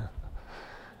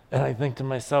 And I think to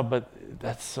myself, but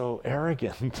that's so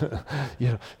arrogant.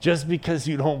 Just because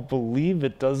you don't believe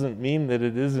it doesn't mean that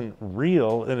it isn't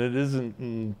real and it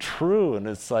isn't true. And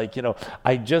it's like,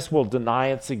 I just will deny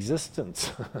its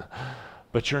existence.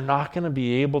 But you're not going to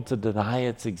be able to deny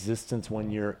its existence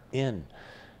when you're in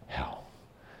hell.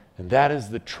 And that is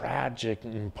the tragic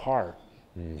part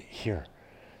here.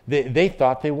 They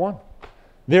thought they won.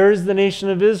 There is the nation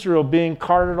of Israel being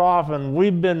carted off, and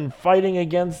we've been fighting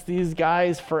against these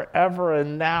guys forever,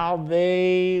 and now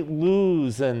they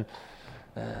lose. And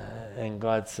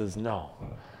God says, no.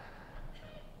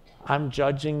 I'm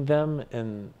judging them,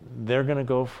 and they're going to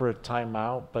go for a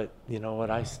timeout, but you know what?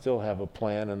 I still have a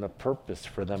plan and a purpose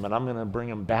for them, and I'm going to bring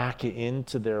them back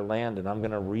into their land, and I'm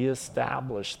going to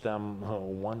reestablish them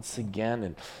once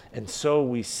again. And so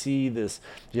we see this,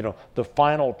 the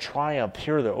final triumph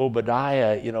here that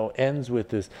Obadiah, ends with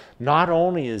this. Not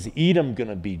only is Edom going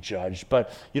to be judged,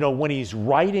 but, when he's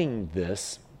writing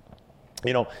this,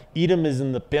 Edom is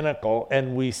in the pinnacle,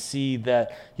 and we see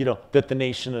that, that the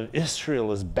nation of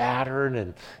Israel is battered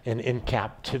and in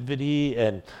captivity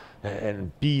and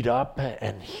beat up.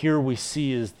 And here we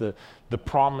see is the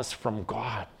promise from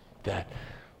God that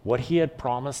what he had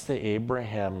promised to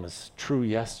Abraham is true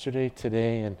yesterday,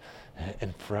 today,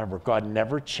 and forever. God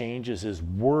never changes. His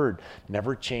word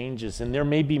never changes. And there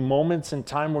may be moments in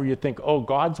time where you think, oh,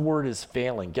 God's word is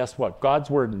failing. Guess what?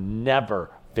 God's word never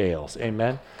fails.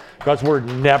 Amen. God's word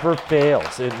never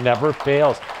fails. It never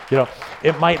fails.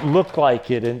 It might look like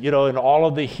it, and in all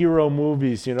of the hero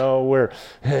movies, where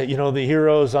the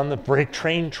hero's on the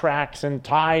train tracks and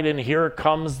tied, and here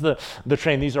comes the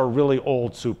train. These are really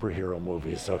old superhero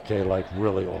movies, okay, like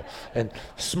really old. And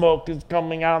smoke is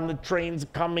coming out, and the train's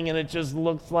coming, and it just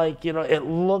looks like it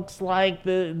looks like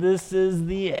this is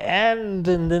the end,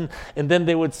 and then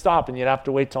they would stop, and you'd have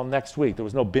to wait till next week. There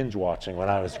was no binge watching when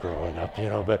I was growing up,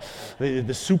 but the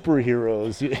superheroes,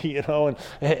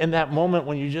 and that moment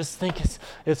when you just think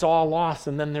it's all lost,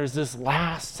 and then there's this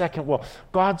last second. Well,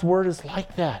 God's word is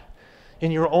like that.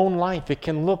 In your own life, it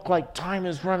can look like time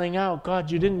is running out. God,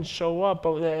 you didn't show up.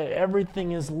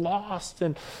 Everything is lost,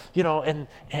 and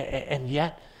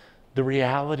yet the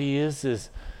reality is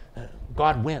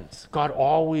God wins. God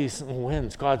always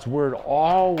wins. God's word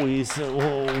always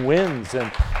wins.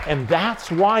 And that's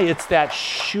why it's that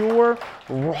sure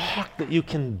rock that you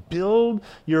can build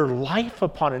your life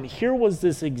upon. And here was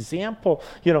this example,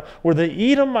 where the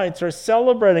Edomites are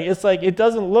celebrating. It's like, it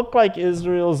doesn't look like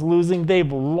Israel's losing. They've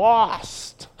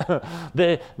lost.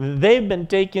 They've been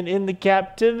taken into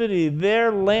captivity.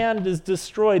 Their land is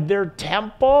destroyed. Their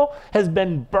temple has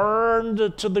been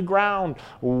burned to the ground.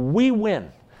 We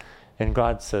win. And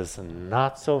God says,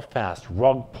 not so fast.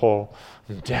 Rug pull.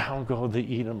 Down go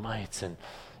the Edomites. And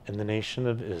the nation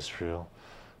of Israel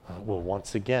will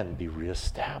once again be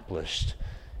reestablished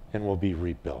and will be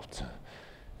rebuilt.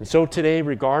 And so today,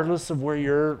 regardless of where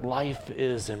your life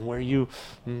is and where you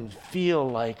feel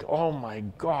like, oh my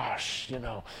gosh,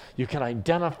 you can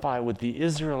identify with the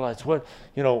Israelites, what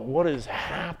has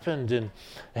happened,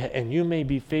 and you may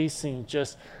be facing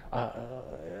just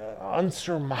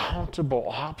unsurmountable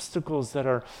obstacles that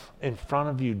are in front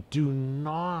of you. Do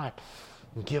not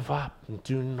give up.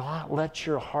 Do not let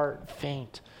your heart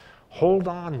faint. Hold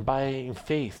on by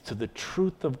faith to the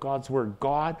truth of God's word.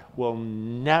 God will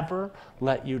never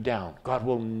let you down. God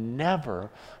will never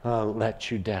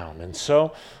let you down. And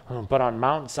so, but on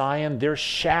Mount Zion, there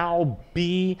shall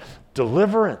be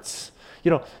deliverance.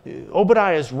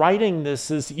 Obadiah is writing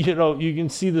this as, you can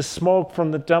see the smoke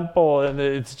from the temple, and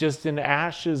it's just in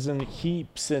ashes and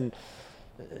heaps. And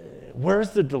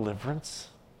where's the deliverance?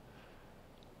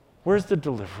 Where's the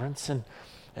deliverance?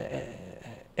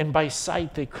 And by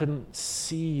sight, they couldn't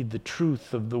see the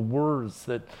truth of the words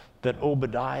that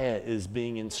Obadiah is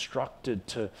being instructed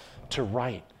to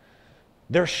write.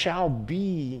 There shall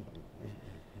be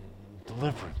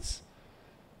deliverance.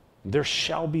 There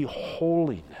shall be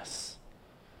holiness.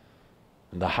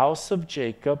 The house of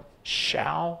Jacob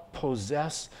shall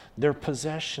possess their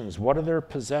possessions. What are their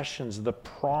possessions? The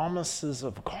promises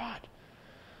of God.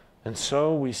 And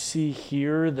so we see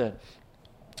here that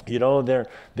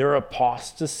their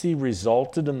apostasy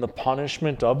resulted in the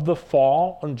punishment of the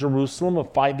fall in Jerusalem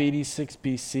of 586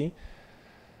 BC.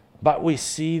 But we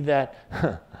see that,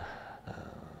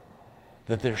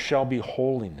 that there shall be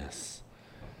holiness.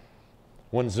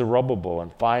 When Zerubbabel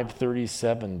in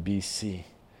 537 BC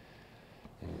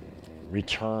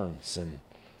returns, and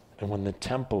when the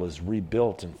temple is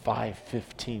rebuilt in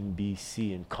 515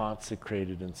 BC and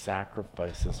consecrated, and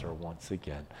sacrifices are once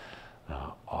again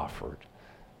offered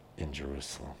in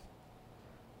Jerusalem.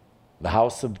 The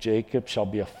house of Jacob shall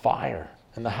be a fire,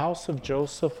 and the house of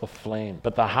Joseph a flame.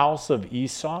 But the house of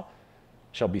Esau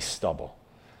shall be stubble.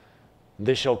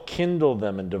 They shall kindle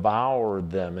them and devour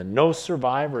them, and no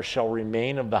survivor shall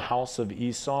remain of the house of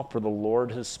Esau, for the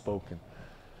Lord has spoken.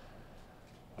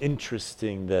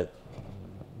 Interesting that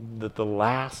the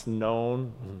last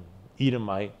known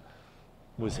Edomite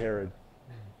was Herod.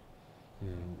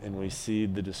 And we see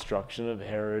the destruction of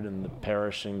Herod and the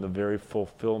perishing, the very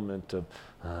fulfillment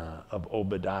of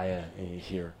Obadiah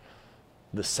here.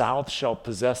 The south shall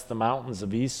possess the mountains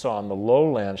of Esau, and the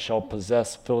lowland shall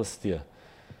possess Philistia.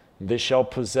 They shall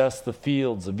possess the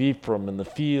fields of Ephraim and the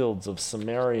fields of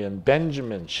Samaria, and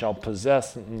Benjamin shall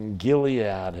possess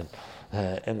Gilead.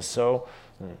 And so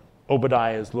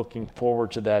Obadiah is looking forward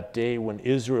to that day when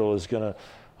Israel is going to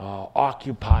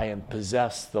occupy and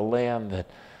possess the land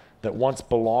that once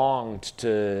belonged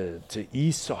to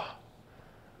Esau.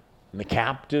 And the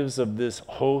captives of this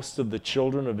host of the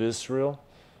children of Israel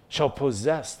shall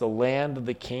possess the land of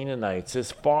the Canaanites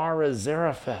as far as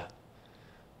Zarephath.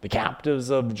 The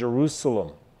captives of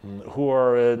Jerusalem who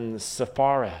are in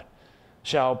Sepharad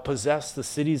shall possess the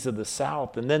cities of the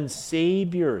south. And then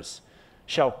saviors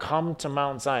shall come to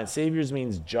Mount Zion. Saviors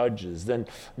means judges. Then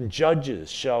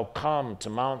judges shall come to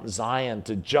Mount Zion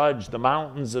to judge the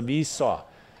mountains of Esau.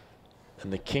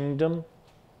 And the kingdom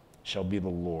shall be the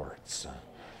Lord's.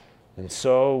 And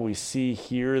so we see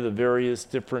here the various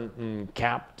different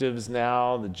captives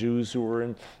now. The Jews who were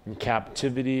in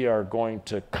captivity are going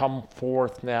to come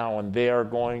forth now, and they are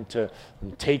going to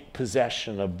take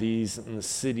possession of these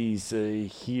cities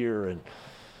here.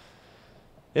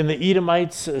 And the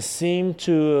Edomites seem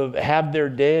to have their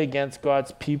day against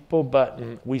God's people, but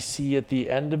we see at the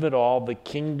end of it all, the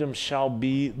kingdom shall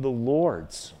be the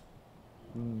Lord's.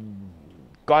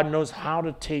 God knows how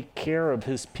to take care of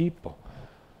his people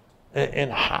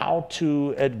and how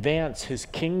to advance his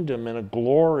kingdom in a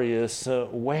glorious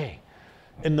way.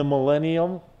 In the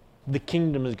millennium, the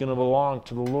kingdom is going to belong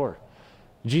to the Lord.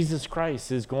 Jesus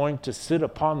Christ is going to sit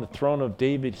upon the throne of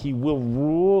David. He will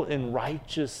rule in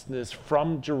righteousness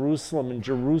from Jerusalem, and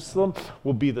Jerusalem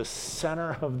will be the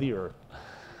center of the earth.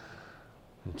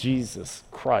 Jesus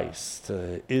Christ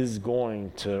is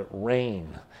going to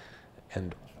reign,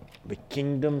 and the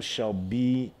kingdom shall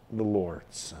be the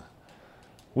Lord's.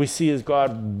 We see as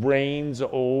God reigns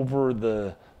over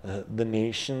the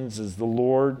nations, as the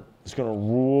Lord is going to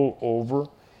rule over,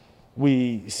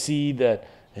 we see that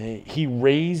he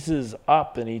raises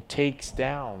up and he takes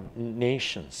down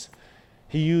nations.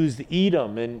 He used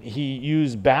Edom and he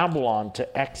used Babylon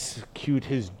to execute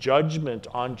his judgment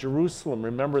on Jerusalem.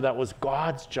 Remember, that was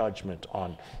God's judgment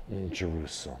on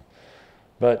Jerusalem.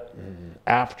 But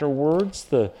afterwards,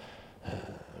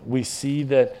 we see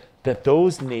that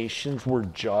those nations were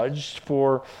judged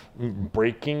for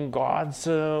breaking God's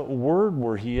word,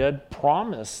 where he had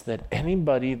promised that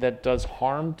anybody that does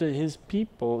harm to his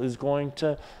people is going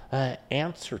to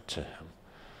answer to him.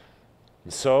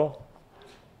 And so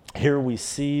here we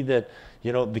see that,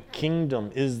 the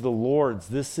kingdom is the Lord's.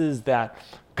 This is that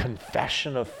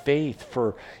confession of faith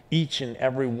for each and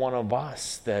every one of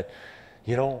us, that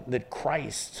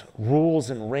Christ rules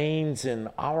and reigns in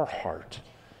our heart,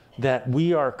 that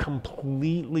we are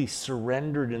completely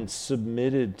surrendered and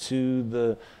submitted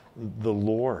to the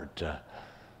Lord.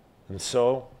 And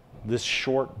so this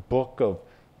short book of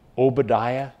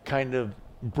Obadiah kind of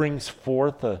brings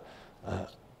forth an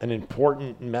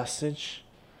important message.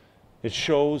 It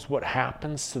shows what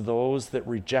happens to those that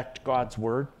reject God's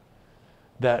word,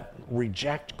 that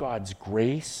reject God's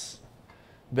grace,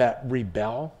 that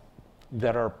rebel,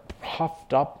 that are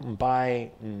puffed up by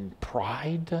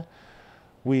pride.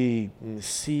 We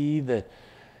see that,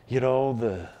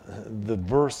 the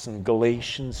verse in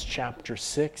Galatians chapter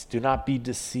 6, do not be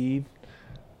deceived.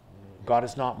 God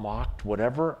is not mocked.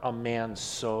 Whatever a man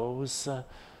sows,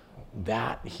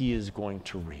 that he is going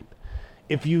to reap.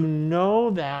 If you know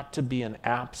that to be an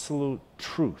absolute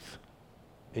truth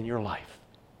in your life,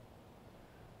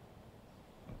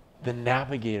 then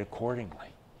navigate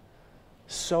accordingly.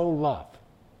 Sow love,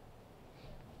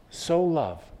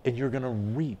 and you're going to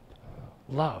reap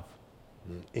love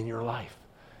in your life.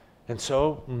 And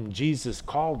so Jesus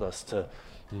called us to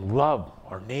love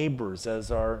our neighbors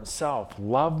as ourselves,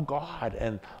 love God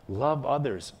and love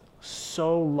others.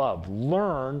 Sow love.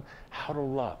 Learn how to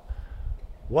love.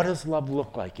 What does love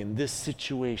look like in this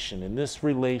situation, in this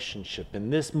relationship, in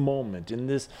this moment, in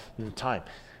this time?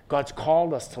 God's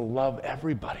called us to love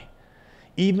everybody,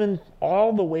 even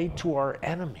all the way to our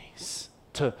enemies,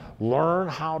 to learn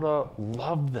how to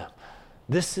love them.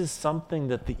 This is something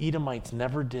that the Edomites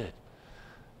never did.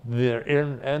 Their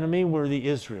enemy were the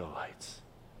Israelites.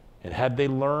 And had they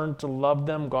learned to love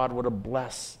them, God would have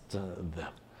blessed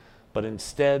them. But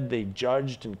instead, they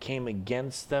judged and came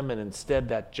against them, and instead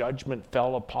that judgment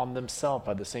fell upon themselves.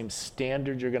 By the same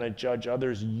standard you're going to judge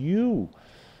others, you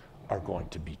are going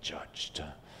to be judged.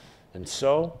 And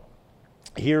so,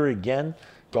 here again,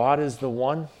 God is the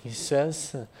one, he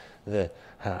says, that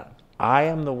I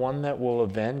am the one that will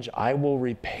avenge, I will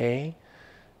repay.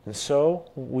 And so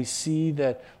we see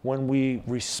that when we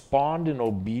respond in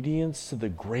obedience to the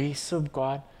grace of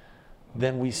God,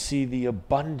 then we see the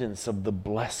abundance of the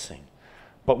blessing.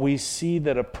 But we see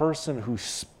that a person who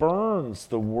spurns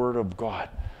the word of God,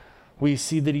 we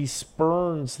see that he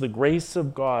spurns the grace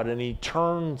of God and he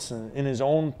turns in his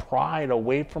own pride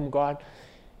away from God,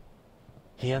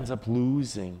 he ends up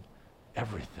losing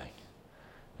everything.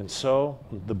 And so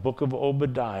the book of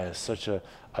Obadiah is such a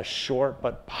short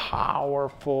but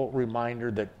powerful reminder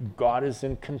that God is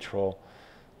in control,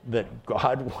 that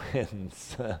God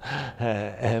wins,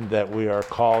 and that we are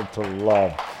called to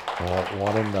love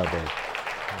one another.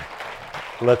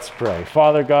 Let's pray.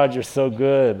 Father God, you're so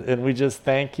good, and we just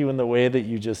thank you in the way that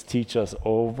you just teach us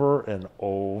over and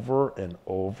over and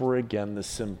over again the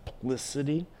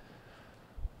simplicity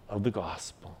of the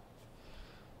gospel,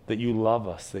 that you love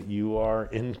us, that you are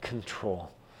in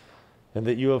control, and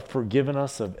that you have forgiven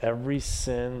us of every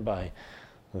sin by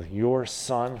your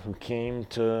Son who came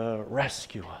to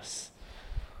rescue us,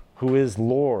 who is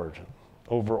Lord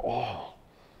over all,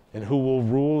 and who will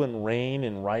rule and reign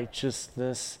in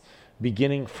righteousness,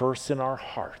 beginning first in our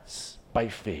hearts by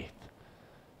faith.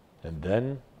 And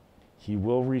then he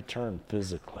will return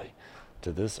physically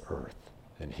to this earth,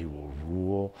 and he will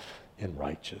rule in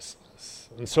righteousness.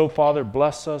 And so, Father,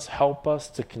 bless us, help us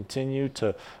to continue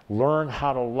to learn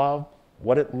how to love,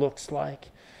 what it looks like,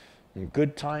 in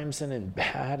good times and in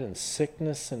bad, in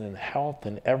sickness and in health,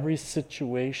 in every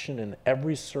situation, in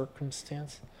every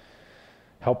circumstance.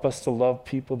 Help us to love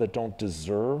people that don't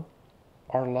deserve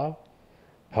our love.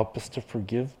 Help us to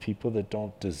forgive people that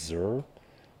don't deserve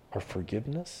our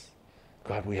forgiveness.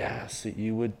 God, we ask that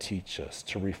you would teach us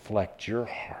to reflect your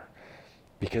heart,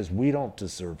 because we don't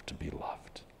deserve to be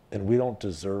loved and we don't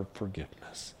deserve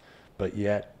forgiveness. But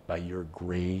yet, by your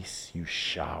grace, you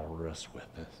shower us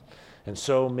with it. And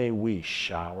so may we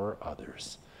shower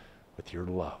others with your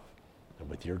love and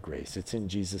with your grace. It's in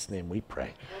Jesus' name we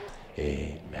pray.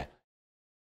 Amen.